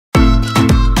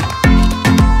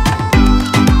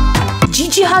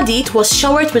Gigi Hadid was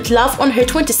showered with love on her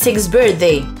 26th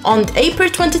birthday. On April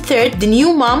 23rd, the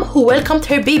new mom, who welcomed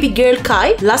her baby girl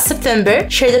Kai last September,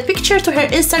 shared a picture to her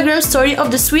Instagram story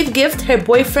of the sweet gift her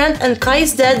boyfriend and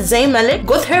Kai's dad Zayn Malik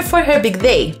got her for her big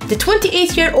day. The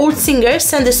 28-year-old singer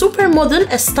sent the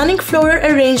supermodel a stunning floral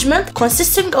arrangement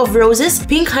consisting of roses,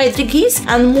 pink hydrogis,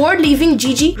 and more, leaving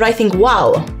Gigi writing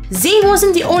 "Wow." Zayn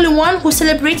wasn't the only one who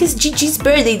celebrated Gigi's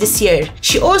birthday this year.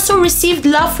 She also received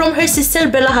love from her sister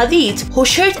Bella Hadid, who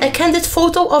shared a candid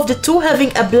photo of the two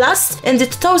having a blast in the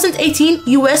 2018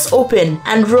 US Open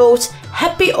and wrote,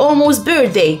 "Happy almost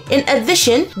birthday." In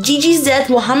addition, Gigi's dad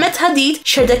Mohamed Hadid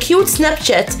shared a cute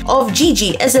Snapchat of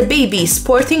Gigi as a baby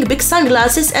sporting big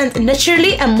sunglasses and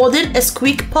naturally a model a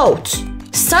squeak pout.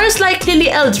 Stars like Lily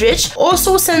Eldridge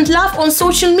also sent love on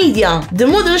social media. The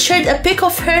model shared a pic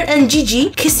of her and Gigi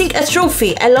kissing a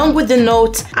trophy along with the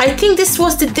note, "I think this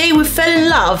was the day we fell in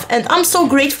love and I'm so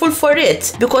grateful for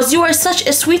it because you are such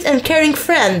a sweet and caring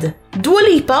friend." Dua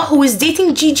Lipa, who is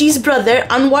dating Gigi's brother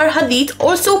Anwar Hadid,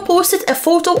 also posted a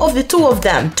photo of the two of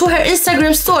them to her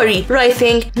Instagram story,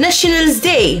 writing, "Nationals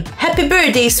Day, happy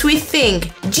birthday, sweet thing."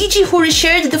 Gigi, who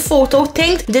reshared the photo,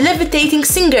 thanked the levitating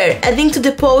singer, adding to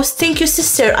the post, "Thank you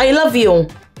sister, I love you."